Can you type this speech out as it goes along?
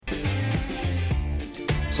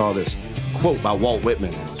saw this quote by Walt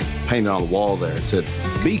Whitman. It was painted on the wall there. It said,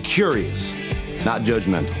 "Be curious, not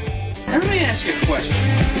judgmental." Let me ask you a question.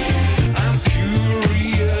 I'm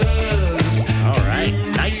curious. All right.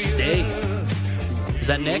 Nice sting. Is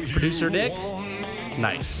that Nick? Producer Nick?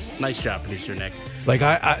 Nice job, Producer Nick. Like,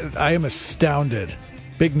 I am astounded.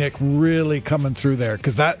 Big Nick really coming through there,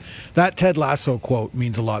 because that Ted Lasso quote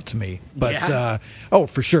means a lot to me. But Yeah.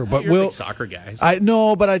 For sure. But You're a big soccer guy. I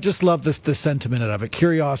know, but I just love the sentiment of it.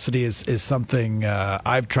 Curiosity is something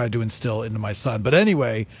I've tried to instill into my son. But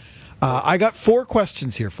anyway, I got 4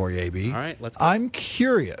 questions here for you, AB. All right, let's go. I'm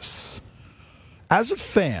curious. As a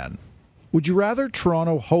fan, would you rather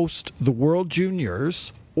Toronto host the World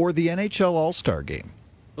Juniors or the NHL All-Star Game?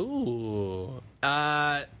 Ooh.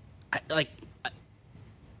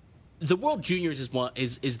 The World Juniors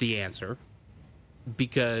is the answer,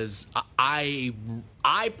 because I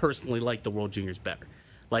personally like the World Juniors better.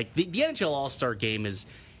 Like the NHL All-Star Game is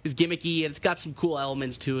gimmicky, and it's got some cool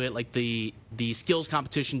elements to it. Like the skills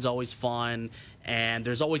competition's always fun, and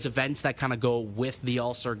there's always events that kind of go with the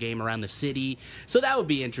All-Star Game around the city. So that would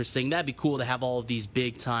be interesting. That'd be cool to have all of these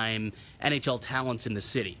big-time NHL talents in the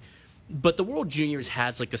city. But the World Juniors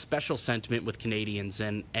has like a special sentiment with Canadians,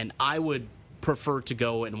 and I would prefer to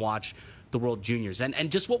go and watch the World Juniors.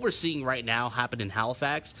 And just what we're seeing right now happen in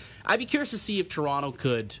Halifax, I'd be curious to see if Toronto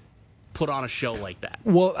could put on a show like that.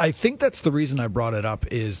 Well, I think that's the reason I brought it up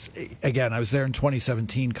is, again, I was there in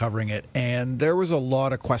 2017 covering it, and there was a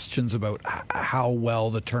lot of questions about how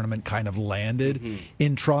well the tournament kind of landed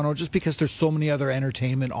in Toronto, just because there's so many other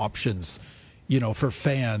entertainment options, for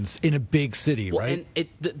fans in a big city, right? And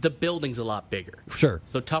the building's a lot bigger. Sure.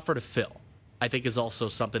 So tougher to fill, I think, is also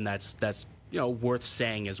something that's worth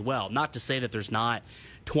saying as well. Not to say that there's not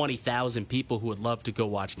 20,000 people who would love to go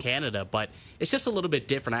watch Canada, but it's just a little bit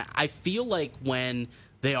different. I feel like when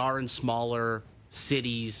they are in smaller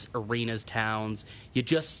cities, arenas, towns,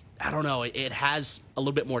 I don't know, it has a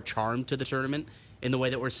little bit more charm to the tournament in the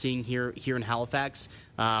way that we're seeing here in Halifax,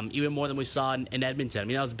 even more than we saw in Edmonton. I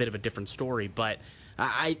mean, that was a bit of a different story, but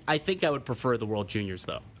I think I would prefer the World Juniors,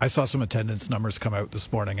 though. I saw some attendance numbers come out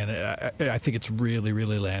this morning, and I think it's really,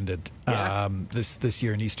 really landed this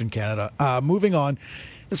year in Eastern Canada. Moving on,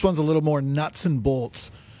 this one's a little more nuts and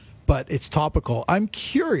bolts, but it's topical. I'm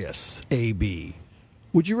curious, AB,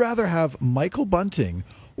 would you rather have Michael Bunting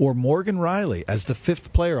or Morgan Riley as the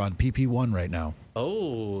 5th player on PP1 right now?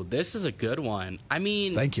 Oh, this is a good one. I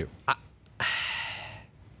mean... Thank you.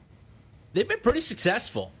 They've been pretty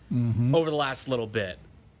successful over the last little bit.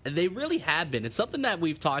 They really have been. It's something that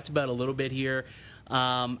we've talked about a little bit here.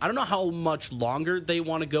 I don't know how much longer they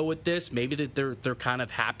want to go with this. Maybe that they're kind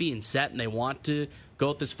of happy and set, and they want to go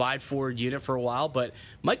with this 5-forward unit for a while. But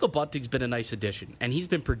Michael Bunting's been a nice addition, and he's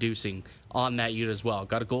been producing on that unit as well.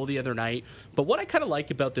 Got a goal the other night. But what I kind of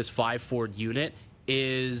like about this 5-forward unit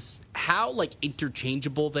is how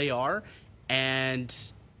interchangeable they are, and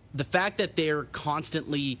the fact that they're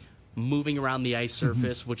constantly moving around the ice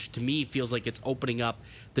surface, which to me feels like it's opening up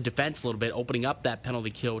the defense a little bit, opening up that penalty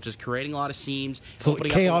kill, which is creating a lot of seams. So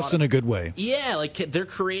chaos in a good way. Yeah, they're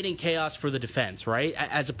creating chaos for the defense, right?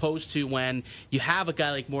 As opposed to when you have a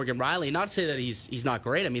guy like Morgan Riley, not to say that he's not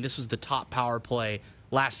great. I mean, this was the top power play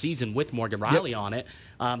last season with Morgan Riley on it.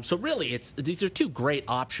 So really, these are 2 great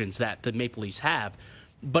options that the Maple Leafs have.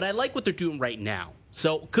 But I like what they're doing right now.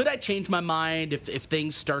 So could I change my mind if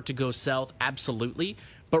things start to go south? Absolutely.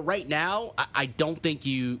 But right now, I don't think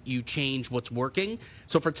you change what's working.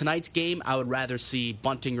 So for tonight's game, I would rather see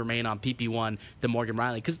Bunting remain on PP1 than Morgan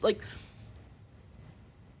Riley. Because,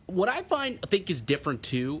 what I think is different,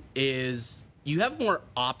 too, is you have more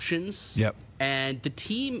options. Yep. And the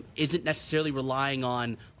team isn't necessarily relying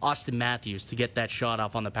on Austin Matthews to get that shot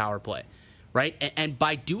off on the power play, right? And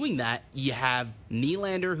by doing that, you have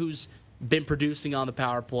Nylander, who's been producing on the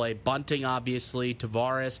power play, Bunting, obviously,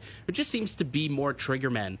 Tavares. It just seems to be more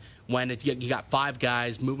trigger men when you got 5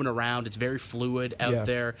 guys moving around. It's very fluid out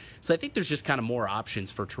there. So I think there's just kind of more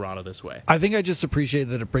options for Toronto this way. I think I just appreciate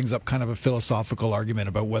that it brings up kind of a philosophical argument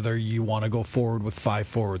about whether you want to go forward with 5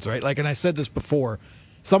 forwards, right? And I said this before,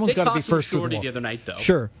 someone's got to be first through the wall. The other night, though.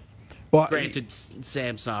 Sure. Well, granted,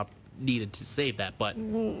 Samsonov needed to save that, but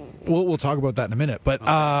we'll talk about that in a minute. But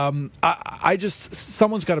I just,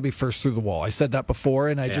 someone's got to be first through the wall. I said that before,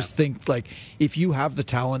 and I just think if you have the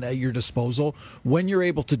talent at your disposal, when you're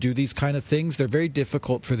able to do these kind of things, they're very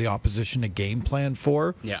difficult for the opposition to game plan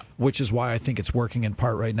for. Yeah. Which is why I think it's working in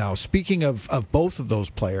part right now. Speaking of both of those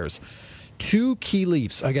players, 2 key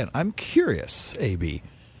Leafs. Again, I'm curious, AB.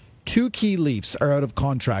 2 key Leafs are out of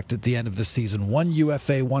contract at the end of the season. 1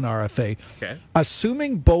 UFA, 1 RFA. Okay.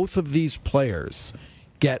 Assuming both of these players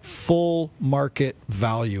get full market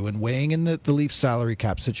value and weighing in the Leafs salary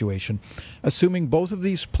cap situation, assuming both of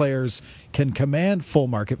these players can command full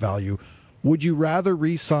market value, would you rather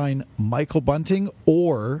re-sign Michael Bunting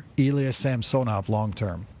or Ilya Samsonov long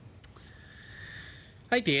term?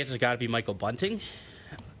 I think the answer's got to be Michael Bunting.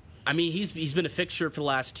 I mean, he's been a fixture for the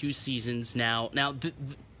last 2 seasons now. Now,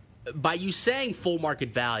 by you saying full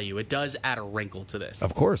market value, it does add a wrinkle to this.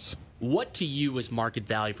 Of course. What to you is market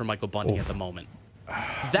value for Michael Bunting at the moment?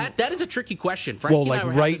 That is a tricky question. Well, like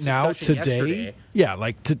right now, today,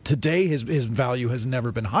 today his value has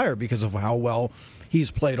never been higher because of how well he's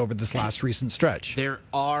played over this last recent stretch. There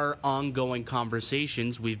are ongoing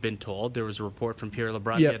conversations, we've been told. There was a report from Pierre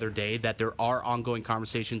LeBrun the other day that there are ongoing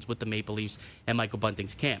conversations with the Maple Leafs and Michael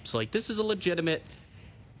Bunting's camp. So, this is a legitimate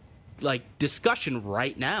discussion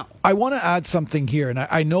right now. I want to add something here, and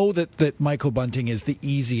I know that Michael Bunting is the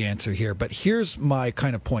easy answer here, but here's my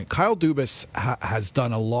kind of point. Kyle Dubas has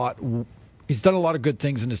done a lot. He's done a lot of good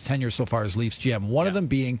things in his tenure so far as Leafs GM. One of them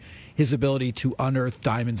being his ability to unearth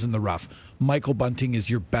diamonds in the rough. Michael Bunting is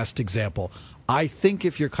your best example. I think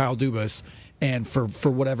if you're Kyle Dubas, and for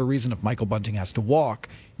whatever reason, if Michael Bunting has to walk,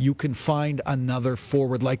 you can find another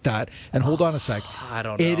forward like that. And hold on a sec. I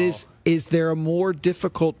don't know. Is there a more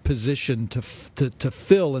difficult position to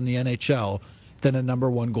fill in the NHL than a number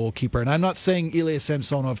one goalkeeper? And I'm not saying Ilya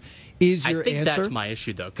Samsonov is your answer. I think that's my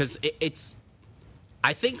issue, though, because it's.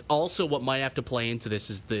 I think also what might have to play into this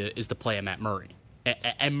is the play of Matt Murray.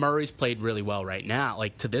 And Murray's played really well right now,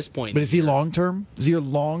 to this point. But is he long term? Is he a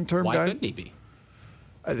long term guy? Why couldn't he be?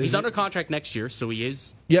 He's under contract next year, so he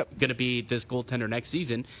is going to be this goaltender next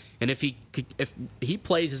season. And if he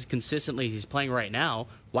plays as consistently as he's playing right now,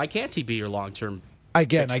 why can't he be your long term?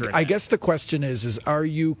 Again, I guess the question is are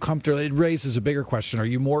you comfortable? It raises a bigger question. Are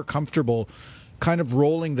you more comfortable kind of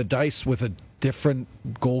rolling the dice with a different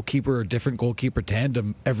goalkeeper or different goalkeeper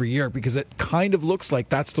tandem every year? Because it kind of looks like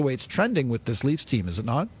that's the way it's trending with this Leafs team, is it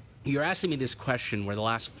not? You're asking me this question where the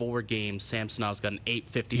last 4 games, Samsonov's got an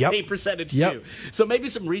 .850 save percentage too. So maybe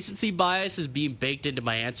some recency bias is being baked into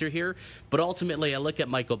my answer here. But ultimately, I look at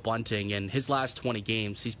Michael Bunting and his last 20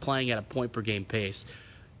 games, he's playing at a point-per-game pace.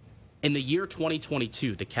 In the year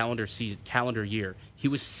 2022, the calendar year, he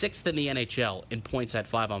was 6th in the NHL in points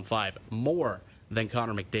at 5-on-5, more than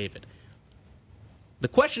Connor McDavid. The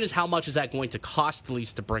question is, how much is that going to cost the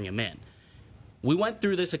Leafs to bring him in? We went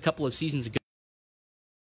through this a couple of seasons ago.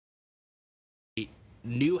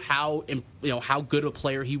 Knew how good a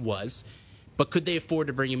player he was, but could they afford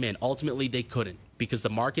to bring him in? Ultimately, they couldn't, because the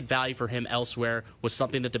market value for him elsewhere was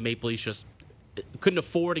something that the Maple Leafs just couldn't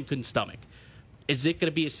afford and couldn't stomach. Is it going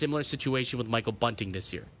to be a similar situation with Michael Bunting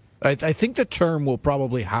this year? I think the term will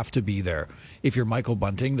probably have to be there. If you're Michael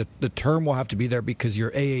Bunting, the term will have to be there because your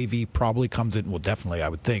AAV probably comes in, well, definitely, I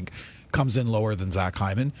would think, comes in lower than Zach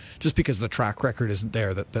Hyman, just because the track record isn't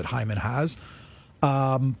there that Hyman has.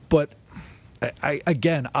 But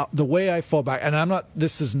the way I fall back, and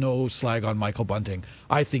this is no slag on Michael Bunting.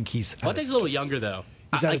 I think Bunting's a little younger, though.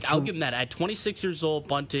 I'll give him that. At 26 years old,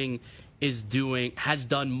 Bunting has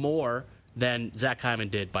done more than Zach Hyman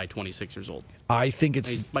did by 26 years old. I think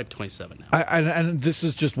he's might be 27 now. And this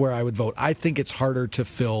is just where I would vote. I think it's harder to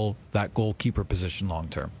fill that goalkeeper position long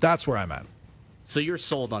term. That's where I'm at. So you're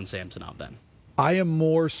sold on Samsonov then? I am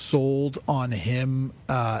more sold on him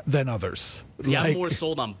than others. Yeah, I'm more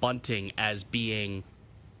sold on Bunting as being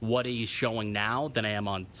what he's showing now than I am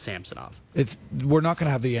on Samsonov. We're not going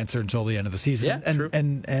to have the answer until the end of the season,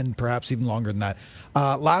 and perhaps even longer than that.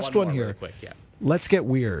 Last one here. Really quick, yeah. Let's get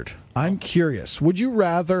weird. I'm curious. Would you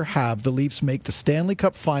rather have the Leafs make the Stanley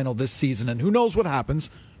Cup final this season, and who knows what happens,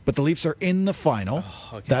 but the Leafs are in the final.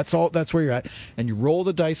 Oh, okay. That's where you're at. And you roll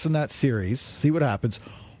the dice in that series, see what happens.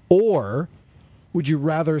 Or would you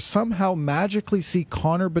rather somehow magically see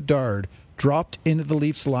Connor Bedard dropped into the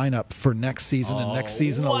Leafs lineup for next season and next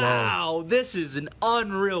season alone? Wow, this is an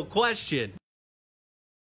unreal question.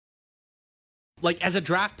 As a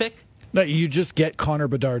draft pick? No, you just get Connor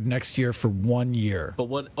Bedard next year for 1 year. But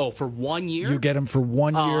what? Oh, for 1 year? You get him for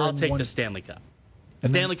 1 year. I'll take the Stanley Cup.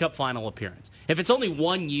 Stanley Cup final appearance. If it's only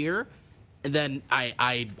 1 year, then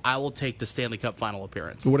I will take the Stanley Cup final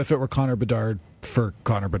appearance. What if it were Connor Bedard for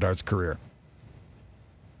Connor Bedard's career?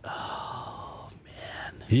 Oh,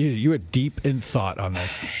 man. You were deep in thought on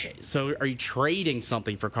this. So are you trading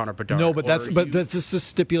something for Connor Bedard? No, but that's just a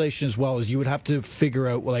stipulation as well. Is you would have to figure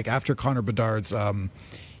out, after Connor Bedard's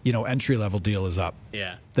entry level deal is up.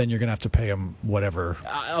 Yeah. Then you're gonna have to pay him whatever.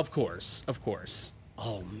 Of course.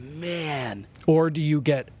 Oh man. Or do you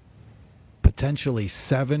get potentially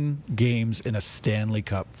 7 games in a Stanley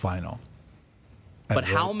Cup final? But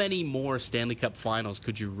how many more Stanley Cup Finals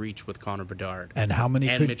could you reach with Connor Bedard? And how many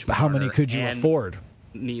could you afford?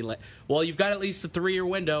 Well, you've got at least a 3-year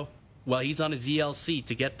window. Well, he's on his ELC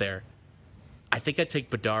to get there. I think I'd take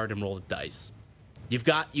Bedard and roll the dice. You've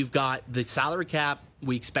got the salary cap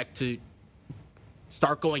we expect to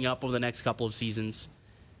start going up over the next couple of seasons.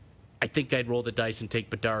 I think I'd roll the dice and take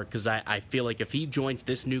Bedard because I feel like if he joins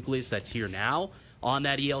this nucleus that's here now on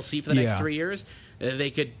that ELC for the next 3 years,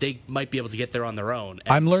 they might be able to get there on their own.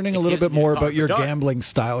 I'm learning a little bit more about your gambling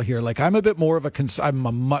style here. Like I'm a bit more of I'm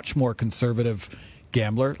a much more conservative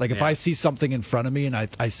gambler. Like if I see something in front of me and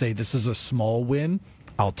I say this is a small win,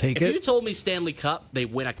 I'll take it. If you told me Stanley Cup, they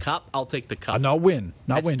win a cup, I'll take the cup. Not win.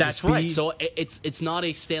 That's right. So it's not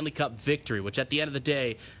a Stanley Cup victory, which at the end of the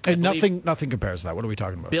day, and nothing compares to that. What are we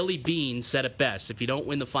talking about? Billy Beane said it best: if you don't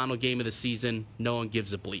win the final game of the season, no one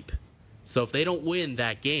gives a bleep. So if they don't win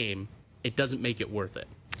that game, it doesn't make it worth it.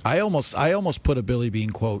 I almost put a Billy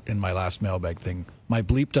Beane quote in my last mailbag thing. My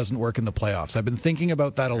bleep doesn't work in the playoffs. I've been thinking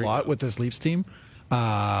about that a lot with this Leafs team.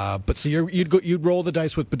 But so you'd roll the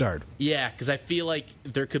dice with Bedard. Yeah, because I feel like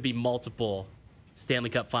there could be multiple Stanley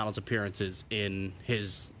Cup Finals appearances in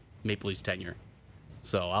his Maple Leafs tenure.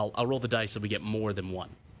 So I'll roll the dice if we get more than one.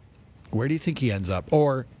 Where do you think he ends up?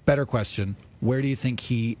 Or, better question, where do you think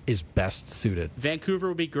he is best suited? Vancouver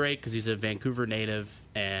would be great because he's a Vancouver native,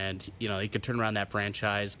 and he could turn around that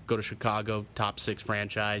franchise, go to Chicago, top 6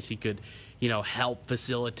 franchise. He could, help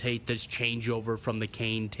facilitate this changeover from the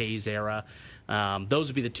Kane Taves era. Those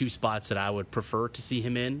would be the 2 spots that I would prefer to see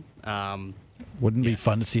him in. Wouldn't it be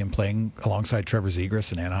fun to see him playing alongside Trevor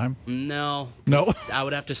Zegras in Anaheim? No. I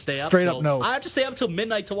would have to stay up. Straight up, no. I have to stay up till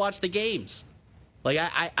midnight to watch the games. Like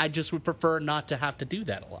I just would prefer not to have to do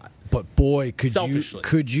that a lot. But boy,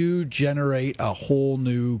 could you generate a whole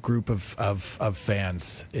new group of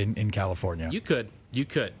fans in California? You could.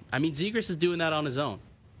 I mean, Zegras is doing that on his own.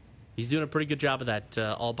 He's doing a pretty good job of that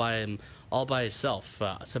all by himself.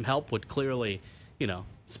 Some help would clearly,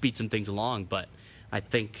 speed some things along, but I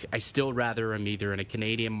think I still rather him either in a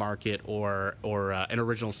Canadian market or an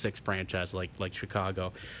original 6 franchise like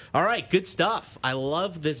Chicago. All right, good stuff. I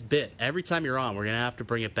love this bit. Every time you're on, we're gonna have to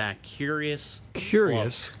bring it back. Curious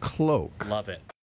Cloak. Love it.